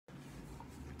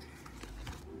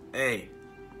Hey,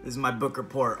 this is my book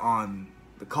report on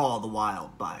The Call of the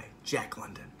Wild by Jack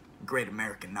London, a great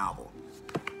American novel.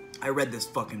 I read this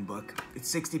fucking book. It's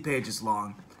 60 pages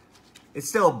long. It's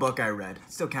still a book I read.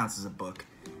 It still counts as a book.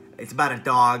 It's about a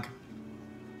dog.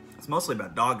 It's mostly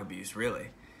about dog abuse, really.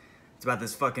 It's about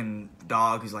this fucking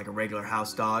dog who's like a regular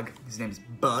house dog. His name's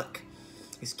Buck.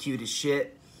 He's cute as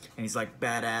shit, and he's like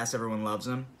badass. Everyone loves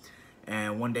him.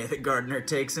 And one day the gardener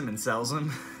takes him and sells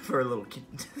him for a little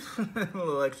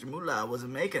extra moolah I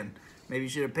wasn't making. Maybe you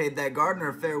should have paid that gardener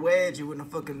a fair wage. He wouldn't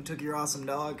have fucking took your awesome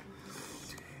dog.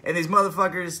 And these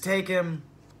motherfuckers take him,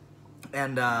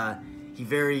 and he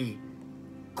very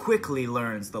quickly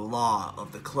learns the law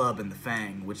of the club and the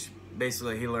fang, which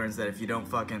basically he learns that if you don't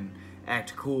fucking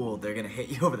act cool, they're gonna hit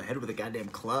you over the head with a goddamn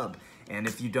club. And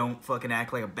if you don't fucking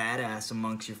act like a badass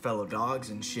amongst your fellow dogs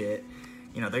and shit,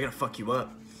 you know, they're gonna fuck you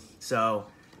up. So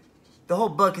the whole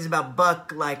book is about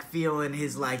Buck, like, feeling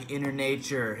his, like, inner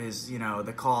nature, his, you know,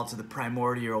 the call to the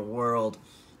primordial world,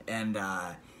 and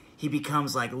he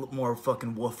becomes, like, more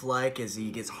fucking wolf-like as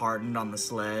he gets hardened on the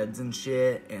sleds and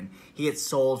shit, and he gets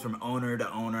sold from owner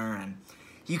to owner, and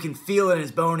you can feel it in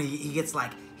his bone. He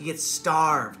gets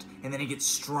starved, and then he gets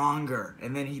stronger,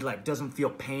 and then he, like, doesn't feel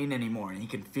pain anymore, and he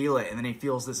can feel it, and then he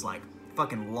feels this, like,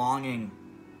 fucking longing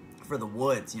for the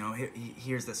woods. You know, he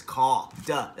hears this call.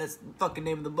 Duh, that's the fucking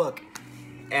name of the book.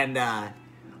 And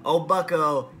old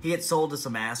Bucko, he gets sold to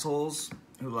some assholes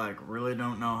who, like, really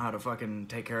don't know how to fucking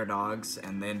take care of dogs,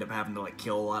 and they end up having to, like,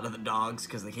 kill a lot of the dogs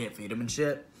because they can't feed him and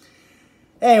shit.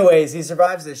 Anyways, he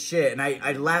survives this shit, and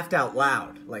I laughed out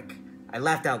loud. Like, I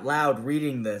laughed out loud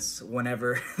reading this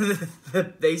whenever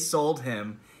they sold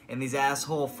him, and these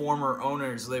asshole former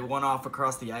owners, they went off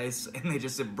across the ice, and they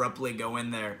just abruptly go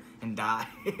in there and die.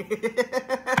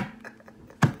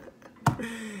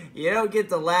 You don't get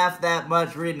to laugh that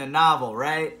much reading a novel,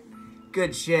 right?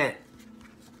 Good shit.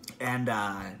 And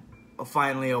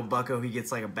finally, old Bucko, he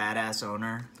gets like a badass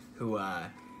owner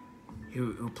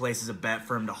who places a bet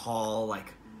for him to haul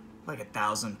like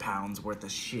 1,000 pounds worth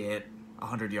of shit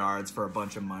 100 yards for a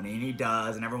bunch of money, and he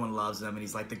does, and everyone loves him, and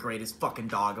he's like the greatest fucking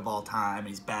dog of all time, and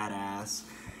he's badass.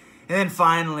 And then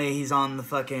finally, he's out in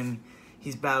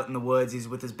the woods, he's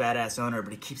with his badass owner,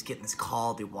 but he keeps getting this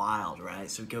call to the wild,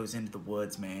 right? So he goes into the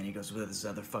woods, man, he goes with this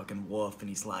other fucking wolf, and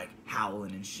he's like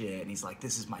howling and shit, and he's like,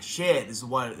 this is my shit, this is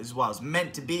what I was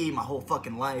meant to be my whole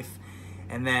fucking life.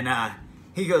 And then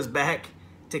he goes back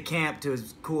to camp to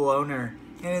his cool owner,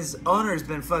 and his owner's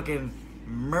been fucking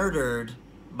murdered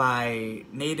by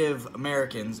Native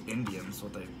Americans, Indians,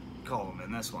 what they call them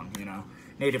in this one, you know,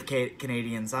 Native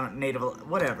Canadians,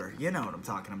 whatever, you know what I'm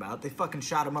talking about. They fucking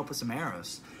shot him up with some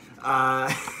arrows.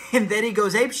 And then he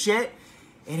goes ape shit,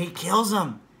 and he kills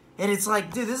him. And it's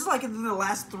like, dude, this is like in the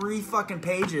last 3 fucking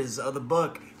pages of the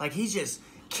book. Like, he's just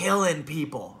killing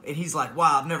people. And he's like,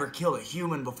 wow, I've never killed a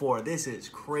human before. This is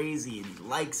crazy, and he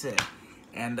likes it.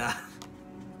 And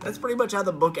that's pretty much how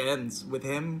the book ends, with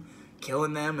him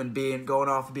killing them and going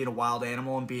off and being a wild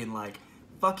animal and being like,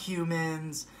 fuck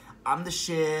humans, I'm the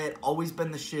shit, always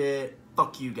been the shit,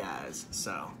 fuck you guys.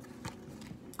 So,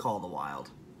 Call of the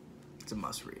Wild. It's a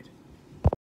must read.